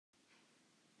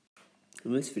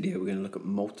In this video we're going to look at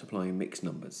multiplying mixed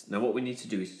numbers. Now what we need to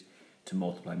do is to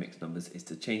multiply mixed numbers is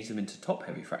to change them into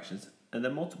top-heavy fractions and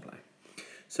then multiply.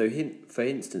 So for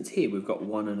instance here we've got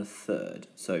 1 1/3.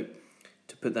 So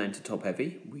to put that into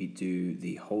top-heavy we do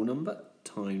the whole number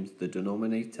times the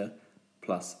denominator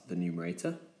plus the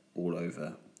numerator all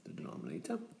over the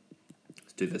denominator.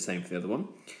 Let's do the same for the other one.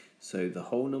 So the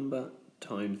whole number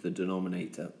times the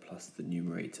denominator plus the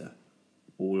numerator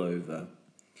all over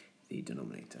the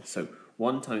denominator. So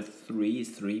 1 times 3 is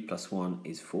 3 plus 1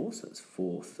 is 4, so that's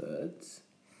 4/3.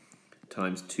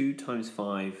 Times 2 times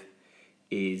 5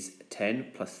 is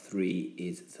 10 plus 3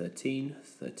 is 13,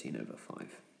 13 over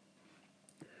 5.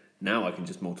 Now I can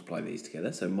just multiply these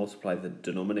together. So multiply the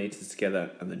denominators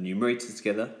together and the numerators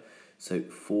together. So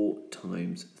 4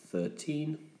 times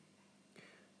 13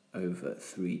 over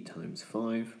 3 times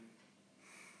 5.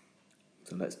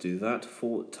 So let's do that.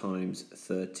 4 times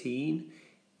 13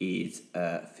 is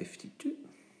 52,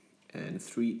 and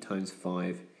 3 times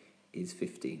 5 is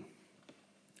 15.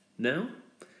 Now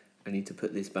I need to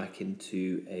put this back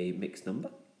into a mixed number.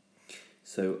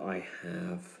 So I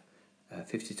have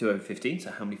 52 over 15, so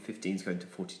how many 15s go into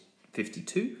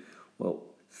 52? Well,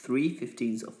 3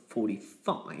 15s are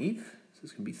 45, so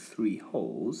it's going to be 3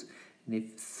 wholes, and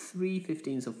if 3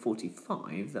 15s are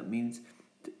 45, that means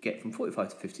to get from 45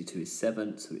 to 52 is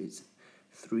 7, so it's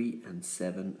 3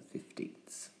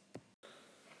 7/15.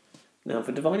 Now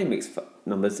for dividing mixed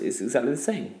numbers it's exactly the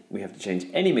same. We have to change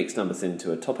any mixed numbers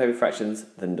into a top-heavy fractions,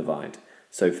 then divide.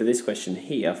 So for this question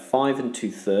here, 5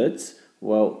 2/3,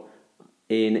 well,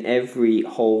 in every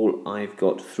whole I've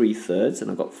got 3/3, and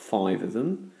I've got 5 of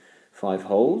them, 5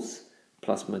 wholes,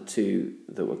 plus my 2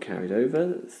 that were carried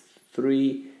over.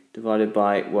 3 divided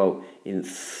by, well,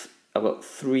 I've got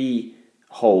 3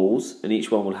 wholes, and each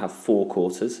one will have 4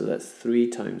 quarters, so that's 3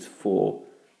 times 4,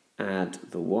 add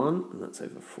the 1, and that's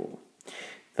over 4.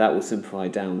 That will simplify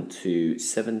down to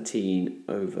 17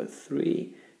 over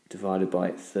 3 divided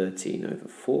by 13 over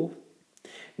 4.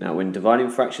 Now when dividing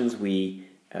fractions we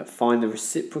find the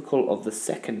reciprocal of the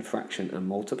second fraction and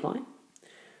multiply.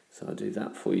 So I'll do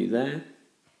that for you there.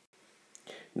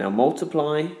 Now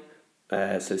multiply,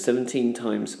 so 17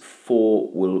 times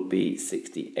 4 will be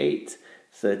 68.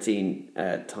 13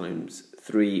 times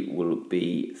 3 will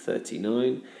be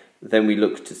 39. Then we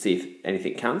look to see if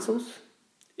anything cancels.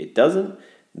 It doesn't.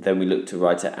 Then we look to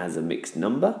write it as a mixed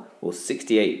number. Well,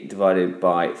 68 divided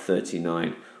by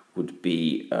 39 would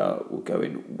be, will go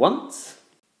in once,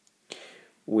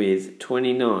 with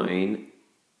 29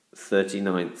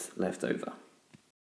 39ths left over.